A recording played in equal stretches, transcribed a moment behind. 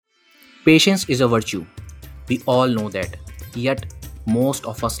Patience is a virtue. We all know that. Yet, most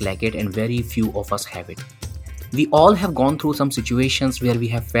of us lack it and very few of us have it. We all have gone through some situations where we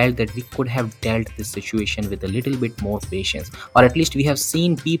have felt that we could have dealt this situation with a little bit more patience, or at least we have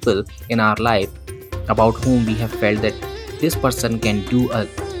seen people in our life about whom we have felt that this person can do a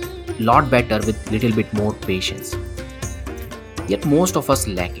lot better with little bit more patience. Yet most of us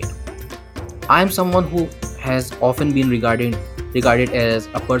lack it. I am someone who has often been regarded as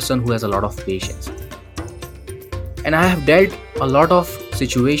a person who has a lot of patience, and I have dealt a lot of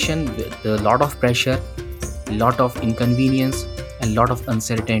situation with a lot of pressure, lot of inconvenience, and lot of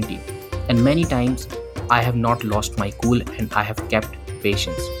uncertainty, and many times I have not lost my cool and I have kept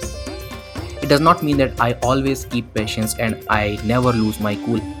patience. It does not mean that I always keep patience and I never lose my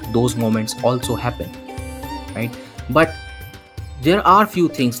cool. Those moments also happen, right? But there are few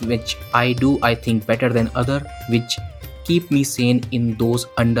things which I do, I think, better than other, which keep me sane in those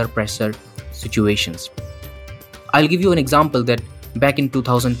under pressure situations. I'll give you an example that back in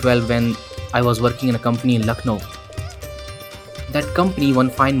 2012, when I was working in a company in Lucknow, that company one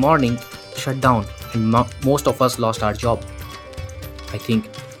fine morning shut down and most of us lost our job. I think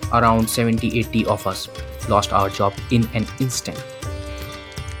around 70-80 of us lost our job in an instant.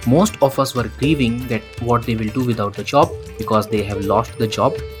 Most of us were grieving that what they will do without the job because they have lost the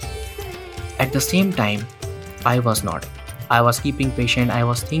job. At the same time, I was not. I was keeping patient. I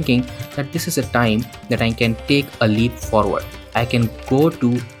was thinking that this is a time that I can take a leap forward. I can go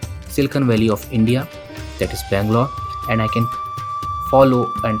to Silicon Valley of India, that is Bangalore, and I can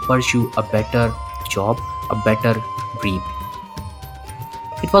follow and pursue a better job, a better dream.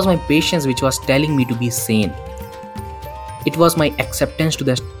 It was my patience which was telling me to be sane. It was my acceptance to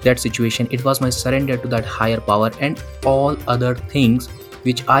that situation. It was my surrender to that higher power and all other things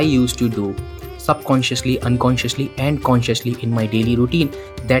which I used to do subconsciously, unconsciously, and consciously in my daily routine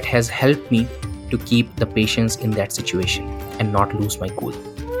that has helped me to keep the patience in that situation and not lose my cool.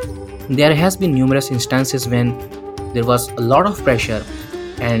 There has been numerous instances when there was a lot of pressure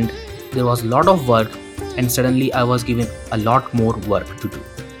and there was a lot of work, and suddenly I was given a lot more work to do.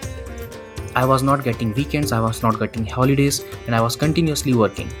 I was not getting weekends, I was not getting holidays, and I was continuously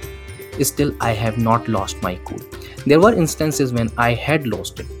working. Still, I have not lost my cool. There were instances when I had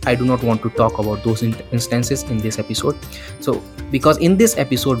lost it. I do not want to talk about those instances in this episode. So, because in this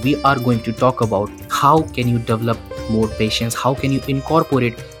episode, we are going to talk about how can you develop more patience, how can you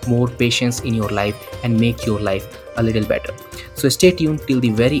incorporate more patience in your life and make your life a little better. So, stay tuned till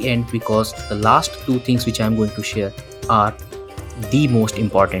the very end, because the last two things which I am going to share are the most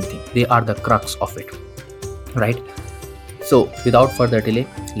important thing. They are the crux of it, right? So, without further delay,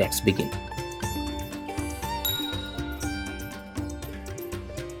 let's begin.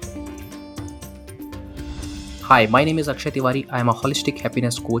 Hi, my name is Akshay Tiwari. I am a holistic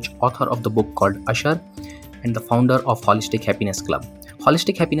happiness coach, author of the book called Usher, and the founder of Holistic Happiness Club.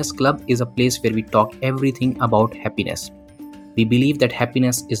 Holistic Happiness Club is a place where we talk everything about happiness. We believe that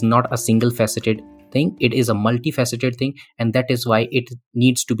happiness is not a single faceted thing, it is a multifaceted thing, and that is why it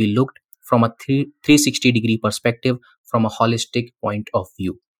needs to be looked from a 360-degree perspective, from a holistic point of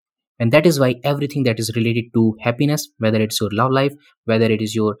view. And that is why everything that is related to happiness, whether it's your love life, whether it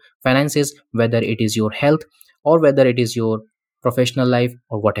is your finances, whether it is your health, or whether it is your professional life,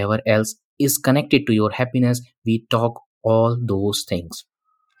 or whatever else is connected to your happiness, we talk all those things.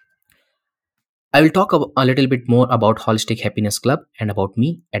 I will talk a little bit more about Holistic Happiness Club and about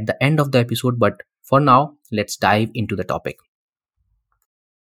me at the end of the episode, but for now, let's dive into the topic.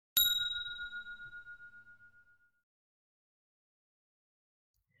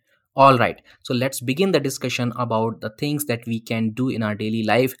 All right, so let's begin the discussion about the things that we can do in our daily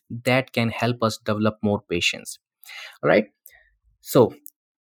life that can help us develop more patience. All right, so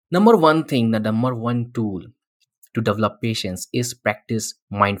number one thing, the number one tool to develop patience is practice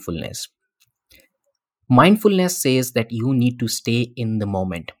mindfulness. Mindfulness says that you need to stay in the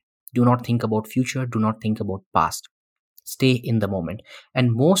moment. Do not think about future, do not think about past. Stay in the moment.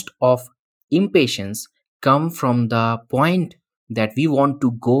 And most of impatience come from the point that we want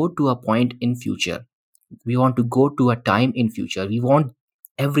to go to a point in future. We want to go to a time in future. We want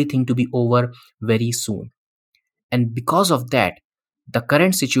everything to be over very soon. And because of that, the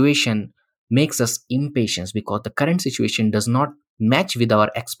current situation makes us impatient, because the current situation does not match with our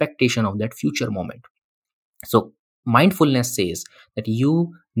expectation of that future moment. So, mindfulness says that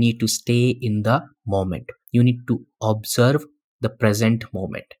you need to stay in the moment. You need to observe the present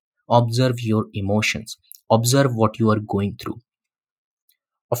moment, observe your emotions, observe what you are going through.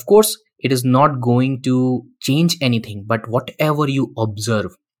 Of course, it is not going to change anything, but whatever you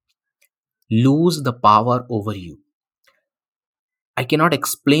observe lose the power over you. I cannot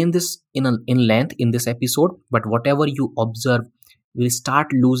explain this in length in this episode, but whatever you observe will start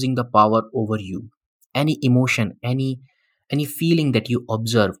losing the power over you. Any emotion, any feeling that you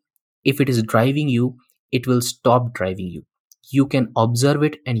observe, if it is driving you, it will stop driving you. You can observe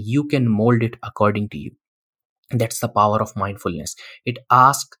it and you can mold it according to you. That's the power of mindfulness. It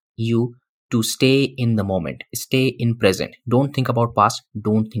asks you to stay in the moment, stay in present. Don't think about past,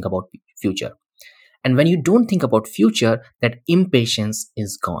 don't think about future. And when you don't think about future, that impatience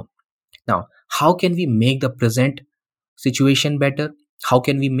is gone. Now, how can we make the present situation better? How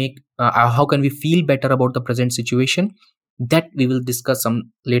can we feel better about the present situation? That we will discuss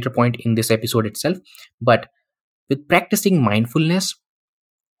some later point in this episode itself. But with practicing mindfulness,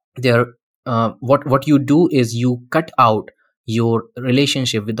 there what you do is you cut out your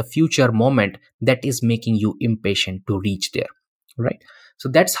relationship with the future moment that is making you impatient to reach there, right? So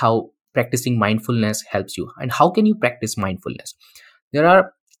that's how practicing mindfulness helps you. And how can you practice mindfulness? There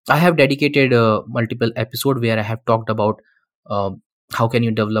are I have dedicated multiple episode where I have talked about uh, how can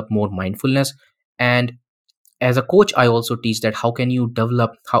you develop more mindfulness. And as a coach, I also teach that how can you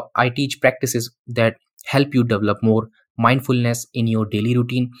develop how I teach practices that help you develop more mindfulness in your daily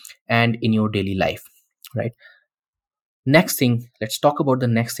routine and in your daily life, right? Next thing, let's talk about the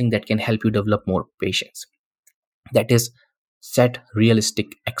next thing that can help you develop more patience. That is, set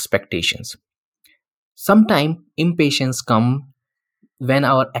realistic expectations. Sometimes impatience come when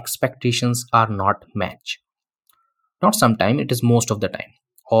our expectations are not matched. Not sometime, it is most of the time,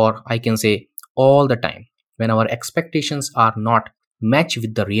 or I can say all the time. When our expectations are not matched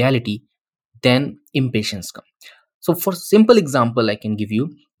with the reality, then impatience comes. So for simple example, I can give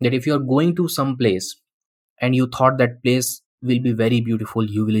you that if you are going to some place and you thought that place will be very beautiful,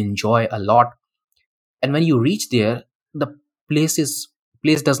 you will enjoy a lot, and when you reach there, the place is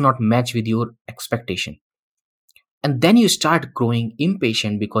place does not match with your expectation, and then you start growing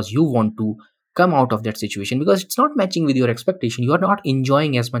impatient because you want to come out of that situation because it's not matching with your expectation. You are not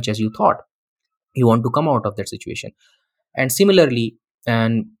enjoying as much as you thought. You want to come out of that situation. And similarly,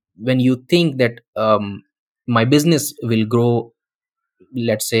 and when you think that my business will grow,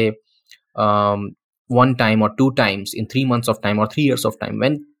 let's say, um, one time or two times in 3 months of time or 3 years of time,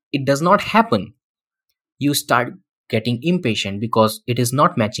 when it does not happen, you start getting impatient because it is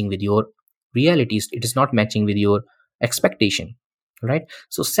not matching with your realities, it is not matching with your expectation, right?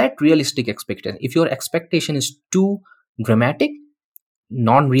 So set realistic expectation. If your expectation is too dramatic,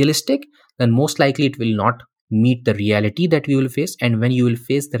 non-realistic, then most likely it will not meet the reality that we will face. And when you will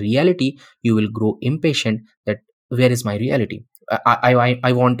face the reality, you will grow impatient that where is my reality? I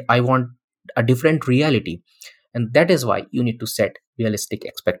want a different reality. And that is why you need to set realistic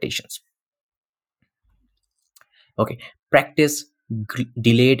expectations. Okay, practice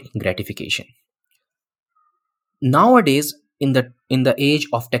delayed gratification. Nowadays, in the age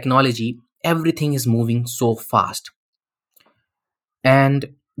of technology, everything is moving so fast,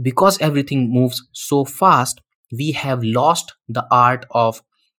 and because everything moves so fast, we have lost the art of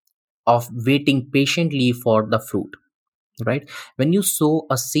waiting patiently for the fruit, right? When you sow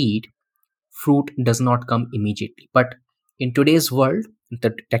a seed, fruit does not come immediately. But in today's world,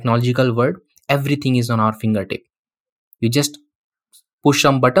 the technological world, everything is on our fingertip. You just push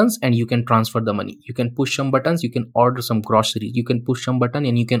some buttons and you can transfer the money. You can push some buttons, you can order some groceries. You can push some button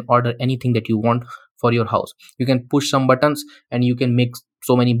and you can order anything that you want for your house. You can push some buttons and you can make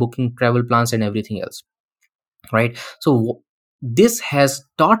so many booking travel plans and everything else, right? So this has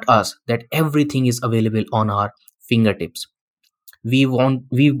taught us that everything is available on our fingertips. We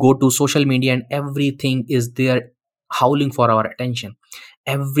go to social media and everything is there howling for our attention.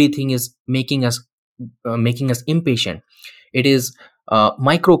 Everything is making us impatient. It is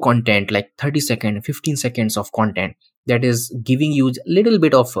micro content like 30 seconds, 15 seconds of content that is giving you little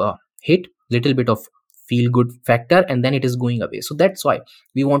bit of hit, little bit of feel good factor, and then it is going away. So that's why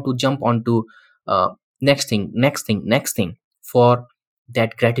we want to jump onto uh, next thing for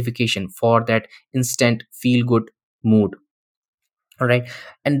that gratification, for that instant feel good mood. All right.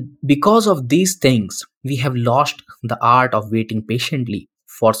 And because of these things, we have lost the art of waiting patiently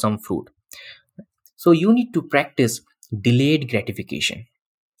for some fruit. So you need to practice delayed gratification,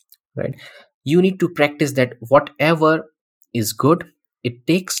 right? You need to practice that whatever is good, it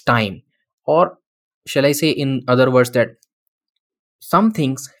takes time. Or shall I say, in other words, that some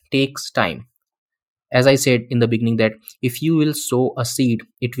things takes time. As I said in the beginning, that if you will sow a seed,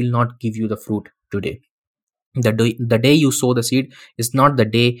 it will not give you the fruit today. The day you sow the seed is not the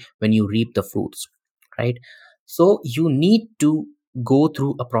day when you reap the fruits, right? So you need to go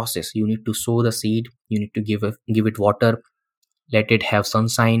through a process. You need to sow the seed, you need to give it water, let it have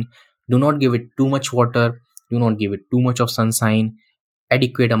sunshine. Do not give it too much water. do not give it too much of sunshine,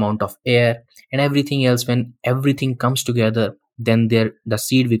 adequate amount of air, and everything else. When everything comes together, then there the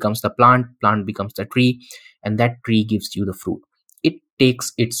seed becomes the plant becomes the tree, and that tree gives you the fruit. It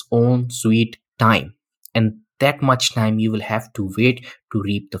takes its own sweet time, and that much time you will have to wait to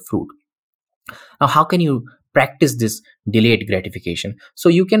reap the fruit. Now, how can you practice this delayed gratification? So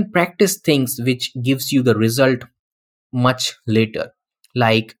you can practice things which gives you the result much later,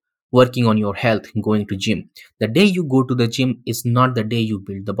 like working on your health, going to gym. The day you go to the gym is not the day you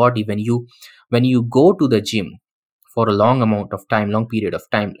build the body. When you go to the gym for a long amount of time, long period of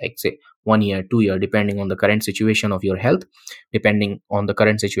time, like say 1 year, 2 year, depending on the current situation of your health, depending on the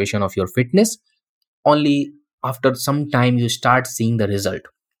current situation of your fitness, only after some time you start seeing the result,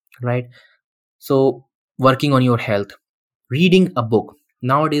 right? So working on your health, reading a book.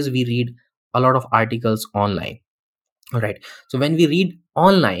 Nowadays we read a lot of articles online. All right. So when we read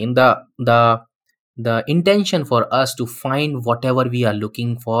online, the intention for us to find whatever we are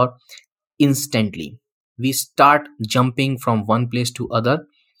looking for instantly. We start jumping from one place to other.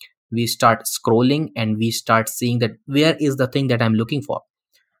 We start scrolling and we start seeing that where is the thing that I'm looking for.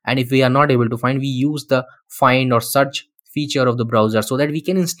 And if we are not able to find, we use the find or search feature of the browser so that we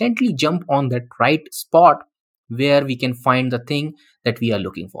can instantly jump on that right spot where we can find the thing that we are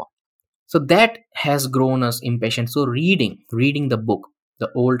looking for. So that has grown us impatient. So reading the book,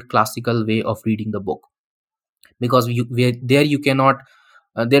 the old classical way of reading the book, because there you cannot,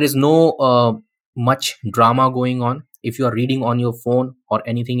 there is no much drama going on. If you are reading on your phone or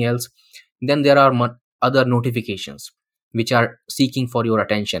anything else, then there are other notifications which are seeking for your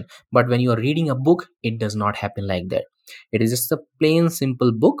attention. But when you are reading a book, it does not happen like that. It is just a plain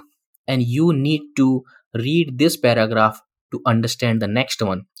simple book, and you need to read this paragraph to understand the next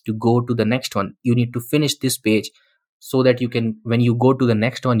one. To go to the next one, you need to finish this page so that you can, when you go to the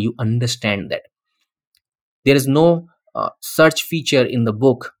next one, you understand that there is no search feature in the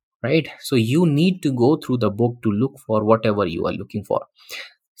book, right? So you need to go through the book to look for whatever you are looking for.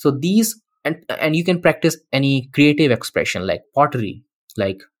 So these, and you can practice any creative expression like pottery,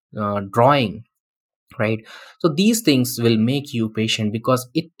 like drawing, right? So these things will make you patient, because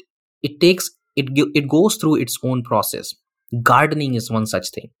it goes through its own process. Gardening is one such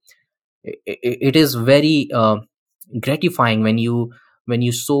thing. It is very gratifying when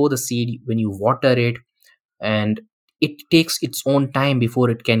you sow the seed, when you water it, and it takes its own time before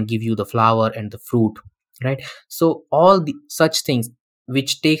it can give you the flower and the fruit, right? So all the such things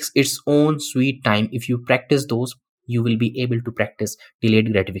which takes its own sweet time, if you practice those, you will be able to practice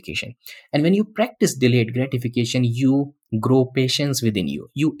delayed gratification. And when you practice delayed gratification, you grow patience within you.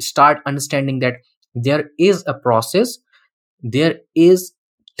 You start understanding that there is a process, there is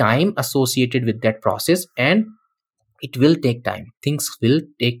time associated with that process, and it will take time. Things will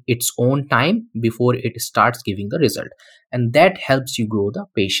take its own time before it starts giving the result, and that helps you grow the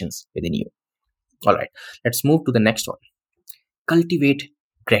patience within you. All right, let's move to the next one. Cultivate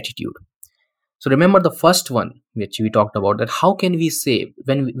gratitude. So remember the first one which we talked about, that how can we say,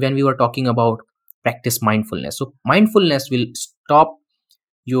 when we were talking about practice mindfulness. So mindfulness will stop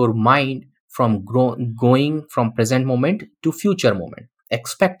your mind from going from present moment to future moment,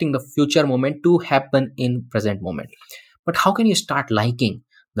 expecting the future moment to happen in present moment. But how can you start liking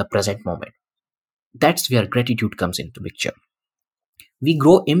the present moment? That's where gratitude comes into picture. We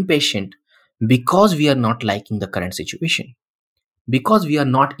grow impatient because we are not liking the current situation, because we are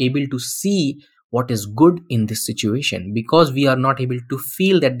not able to see what is good in this situation, because we are not able to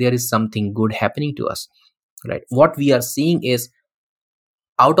feel that there is something good happening to us, right? What we are seeing is,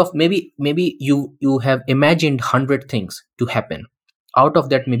 out of maybe you have imagined 100 things to happen. Out of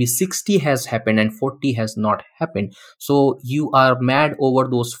that, maybe 60 has happened and 40 has not happened. So you are mad over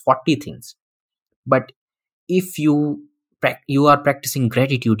those 40 things. But if you are practicing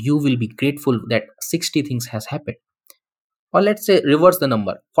gratitude, you will be grateful that 60 things has happened. Or let's say reverse the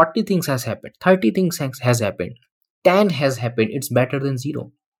number, 40 things has happened, 30 things has happened, 10 has happened. It's better than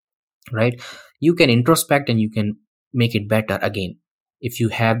zero, right? You can introspect and you can make it better again. If you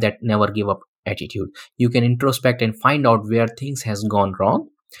have that never give up attitude, you can introspect and find out where things has gone wrong,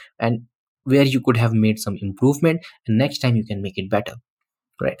 and where you could have made some improvement, and next time you can make it better,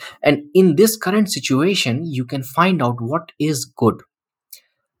 right? And in this current situation, you can find out what is good.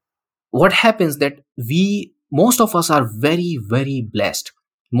 What happens that we, most of us are very very blessed.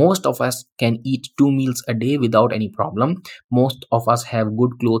 Most of us can eat 2 meals a day without any problem. Most of us have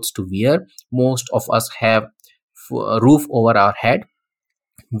good clothes to wear. Most of us have a roof over our head,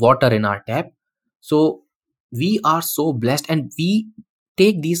 water in our tap. So we are so blessed, and we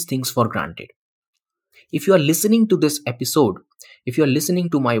take these things for granted. If you are listening to this episode, if you are listening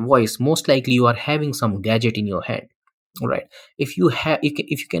to my voice, most likely you are having some gadget in your hand, right? If you have,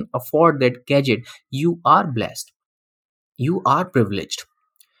 if you can afford that gadget, you are blessed, you are privileged.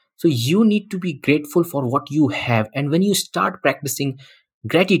 So you need to be grateful for what you have. And when you start practicing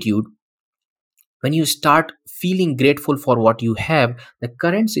gratitude, when you start feeling grateful for what you have, the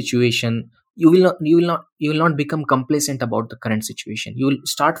current situation, you will not become complacent about the current situation. You will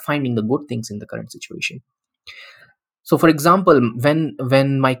start finding the good things in the current situation. So for example,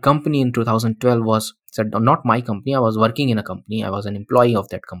 when my company in 2012 was said, not my company, I was working in a company, I was an employee of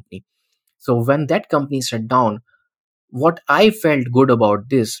that company. So when that company shut down, what I felt good about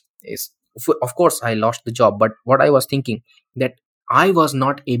this is, of course I lost the job, but what I was thinking, that I was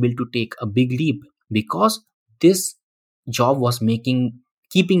not able to take a big leap, because this job was making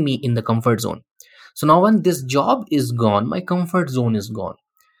keeping me in the comfort zone. So now when this job is gone, my comfort zone is gone.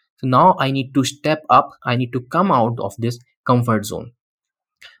 So now I need to step up, I need to come out of this comfort zone.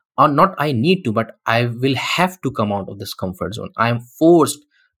 Or not I need to, but I will have to come out of this comfort zone. I am forced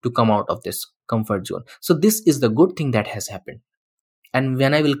to come out of this comfort zone. So this is the good thing that has happened. And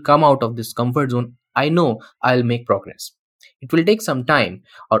when I will come out of this comfort zone, I know I'll make progress. It will take some time,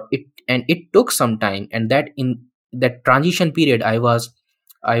 it took some time. And that in that transition period, I was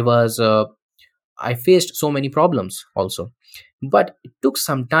I faced so many problems also, but it took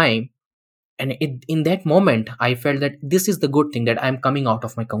some time. And in that moment I felt that this is the good thing, that I'm coming out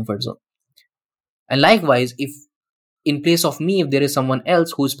of my comfort zone. And likewise, if in place of me, if there is someone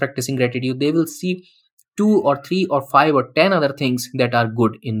else who is practicing gratitude, they will see two or three or five or 10 other things that are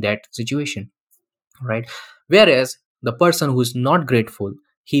good in that situation, right? Whereas the person who is not grateful,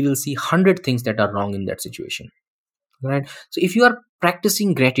 he will see 100 things that are wrong in that situation, right? So if you are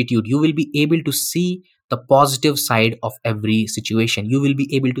practicing gratitude, you will be able to see the positive side of every situation. You will be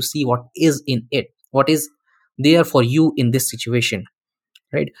able to see what is in it, what is there for you in this situation,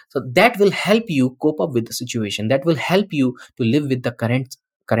 right? So that will help you cope up with the situation, that will help you to live with the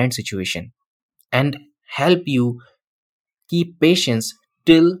current situation, and help you keep patience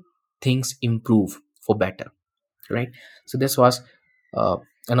till things improve for better, right? So this was uh,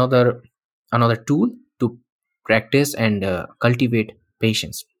 another another tool to practice and cultivate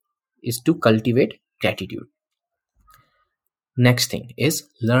patience, is to cultivate gratitude. Next thing is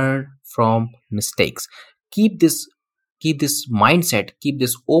learn from mistakes. Keep this keep this mindset, keep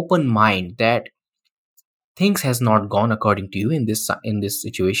this open mind, that things has not gone according to you in this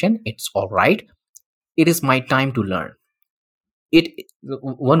situation. It's all right, it is my time to learn. It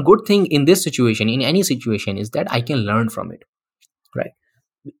One good thing in this situation, in any situation, is that I can learn from it, right?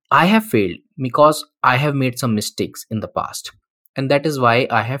 I have failed because I have made some mistakes in the past, and that is why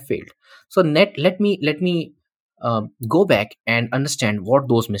I have failed. So let me go back and understand what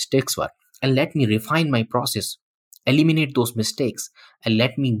those mistakes were, and let me refine my process, eliminate those mistakes, and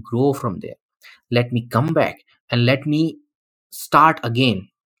let me grow from there. Let me come back, and let me start again,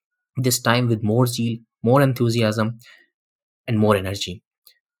 this time with more zeal, more enthusiasm, and more energy,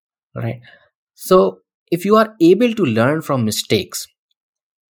 right? So if you are able to learn from mistakes,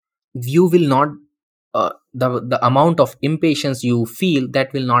 you will not the amount of impatience you feel,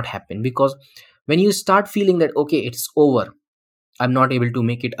 that will not happen. Because when you start feeling that okay, it's over, I'm not able to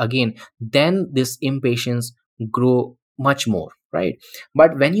make it again, then this impatience grow much more, right?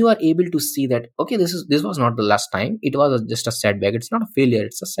 But when you are able to see that okay, this was not the last time, it was just a setback, it's not a failure,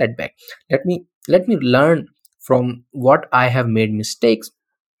 it's a setback. Let me learn from what I have made mistakes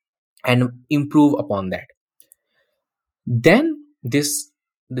and improve upon that. Then this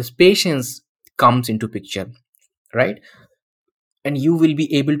patience comes into picture, right? And you will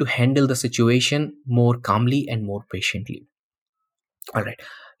be able to handle the situation more calmly and more patiently. All right,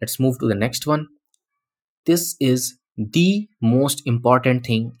 let's move to the next one. This is the most important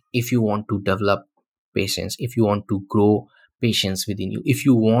thing if you want to develop patience, if you want to grow patience within you, if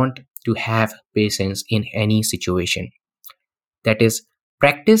you want to have patience in any situation. That is,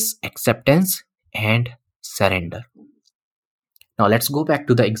 practice acceptance and surrender. Now let's go back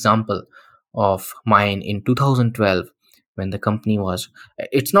to the example of mine in 2012, when the company was.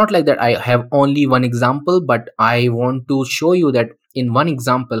 It's not like that I have only one example, but I want to show you that in one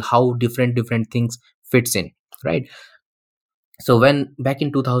example how different things fits in, right? So when back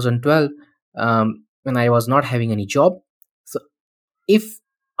in 2012, when I was not having any job, so if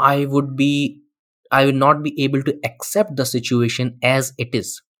I would be, I will not be able to accept the situation as it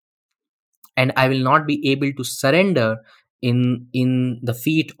is, and I will not be able to surrender in the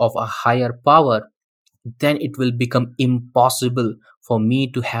feet of a higher power, then it will become impossible for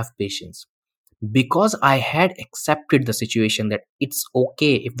me to have patience. Because I had accepted the situation, that it's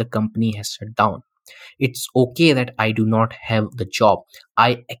okay if the company has shut down, It's okay that I do not have the job.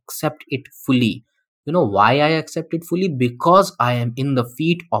 I accept it fully. You know why I accept it fully? Because I am in the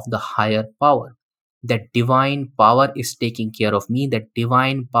feet of the higher power. That divine power is taking care of me. That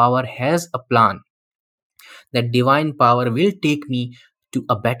divine power has a plan. That divine power will take me to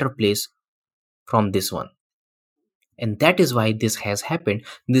a better place from this one. And that is why this has happened.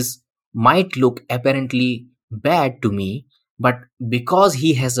 This might look apparently bad to me, but because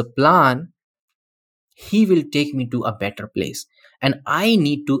he has a plan, he will take me to a better place. And I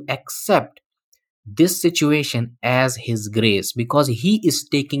need to accept this situation as his grace because he is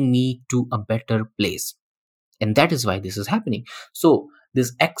taking me to a better place. And that is why this is happening. So,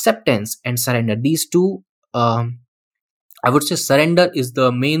 this acceptance and surrender, these two, I would say surrender is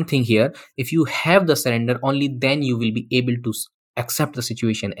the main thing here. If you have the surrender, only then you will be able to accept the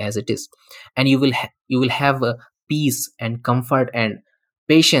situation as it is, and you will have a peace and comfort and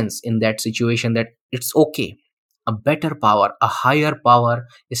patience in that situation. That it's okay. A better power, a higher power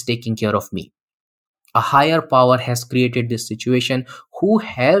is taking care of me. A higher power has created this situation. Who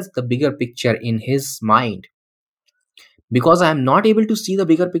has the bigger picture in his mind? Because I am not able to see the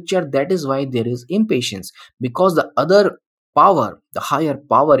bigger picture, that is why there is impatience. Because the other power, the higher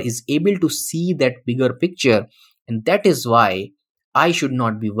power, is able to see that bigger picture, and that is why I should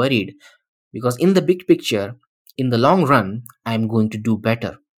not be worried. Because in the big picture, in the long run, I am going to do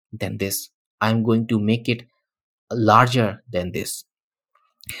better than this. I am going to make it larger than this.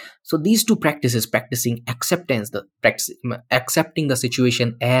 So these two practices, practicing acceptance, the practice, accepting the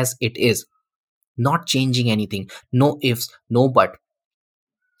situation as it is, not changing anything, no ifs, no but,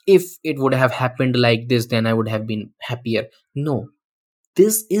 if it would have happened like this, then I would have been happier. No,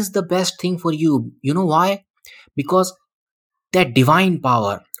 this is the best thing for you. You know why? Because that divine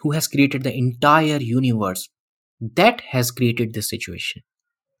power who has created the entire universe, that has created this situation.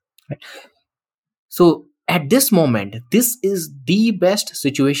 Right? So at this moment, this is the best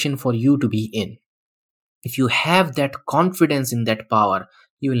situation for you to be in. If you have that confidence in that power,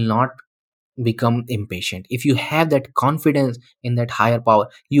 you will not become impatient. If you have that confidence in that higher power,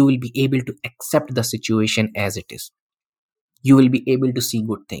 you will be able to accept the situation as it is. You will be able to see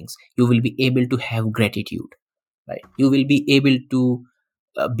good things. You will be able to have gratitude, right? You will be able to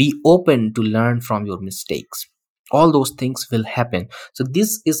be open to learn from your mistakes. All those things will happen. So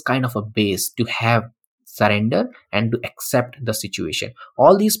this is kind of a base to have surrender and to accept the situation.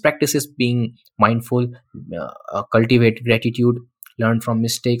 All these practices, being mindful, cultivate gratitude, learn from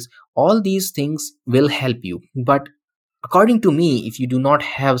mistakes, all these things will help you. But according to me, if you do not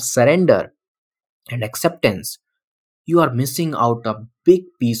have surrender and acceptance, you are missing out a big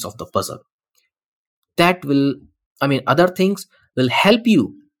piece of the puzzle. That will, I mean, other things will help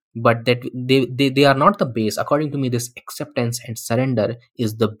you, but that they are not the base. According to me, this acceptance and surrender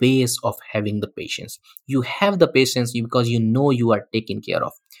is the base of having the patience. You have the patience because you know you are taken care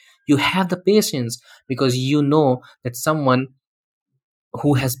of. You have the patience because you know that someone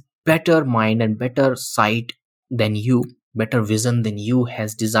who has better mind and better sight than you, better vision than you,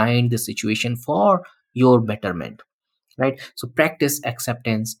 has designed the situation for your betterment, right? So practice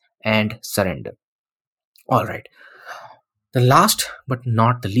acceptance and surrender. All right. The last but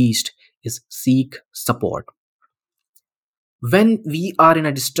not the least is seek support. When we are in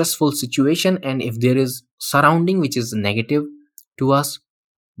a distressful situation and if there is surrounding which is negative to us,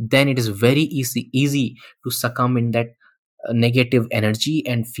 then it is very easy to succumb in that negative energy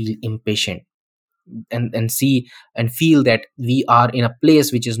and feel impatient, and see and feel that we are in a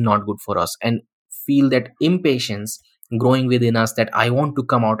place which is not good for us, and feel that impatience growing within us, that I want to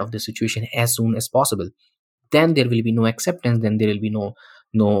come out of the situation as soon as possible. Then there will be no acceptance, then there will be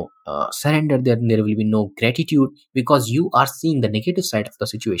no surrender, then there will be no gratitude, because you are seeing the negative side of the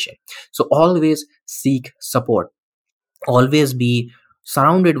situation. So always seek support. Always be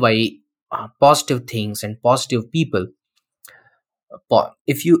surrounded by positive things and positive people.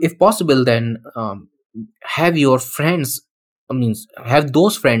 If you, if possible, then have your friends, I mean, have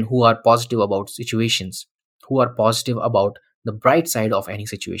those friends who are positive about situations, who are positive about the bright side of any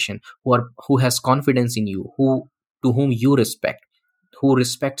situation, who has confidence in you, who, to whom you respect, who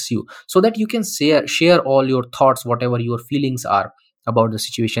respects you, so that you can share all your thoughts, whatever your feelings are about the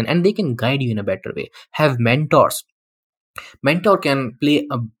situation, and they can guide you in a better way. Have mentors. Mentor can play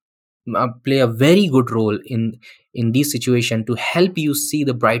a very good role in this situation, to help you see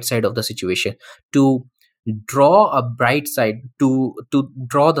the bright side of the situation, to draw a bright side, to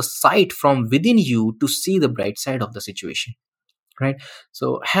draw the sight from within you to see the bright side of the situation, right?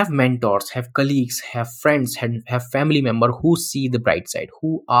 So have mentors, have colleagues, have friends, have family member who see the bright side,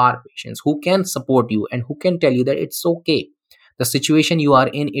 who are patients, who can support you, and who can tell you that it's okay. The situation you are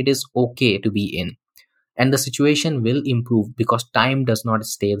in, it is okay to be in, and the situation will improve because time does not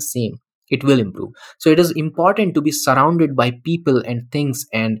stay the same. It will improve. So it is important to be surrounded by people and things,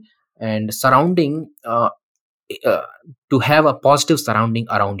 and surrounding uh, to have a positive surrounding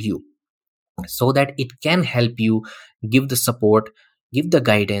around you, so that it can help you give the support, give the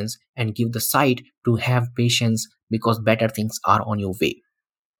guidance, and give the sight to have patience, because better things are on your way.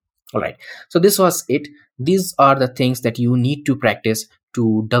 All right, so this was it. These are the things that you need to practice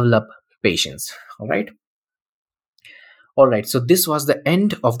to develop patience. All right. All right, so this was the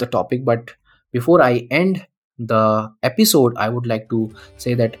end of the topic, but before I end the episode, I would like to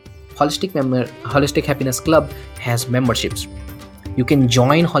say that Holistic Happiness Club has memberships. You can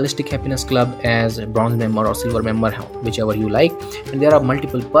join Holistic Happiness Club as a bronze member or silver member, whichever you like, and there are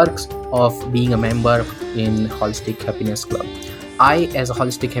multiple perks of being a member in Holistic Happiness Club. I, as a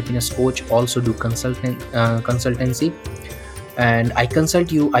holistic happiness coach, also do consultancy, and I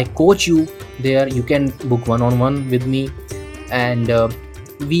consult you, I coach you there. You can book one-on-one with me, and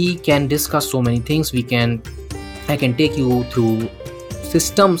we can discuss so many things. I can take you through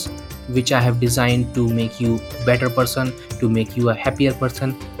systems which I have designed to make you better person, to make you a happier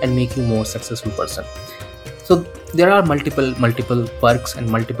person, and make you more successful person. So there are multiple perks and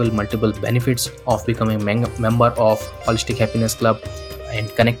multiple benefits of becoming a member of Holistic Happiness Club and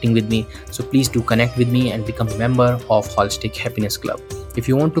connecting with me. So please do connect with me and become a member of Holistic Happiness Club. If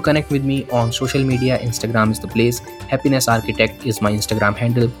you want to connect with me on social media, Instagram is the place. Happiness Architect is my Instagram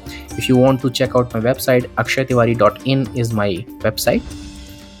handle. If you want to check out my website, akshaytiwari.in is my website,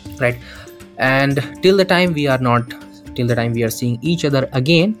 right? And till the time we are seeing each other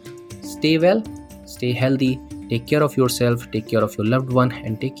again, stay well, stay healthy, take care of yourself, take care of your loved one,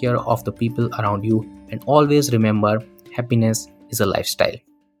 and take care of the people around you. And always remember, happiness is a lifestyle.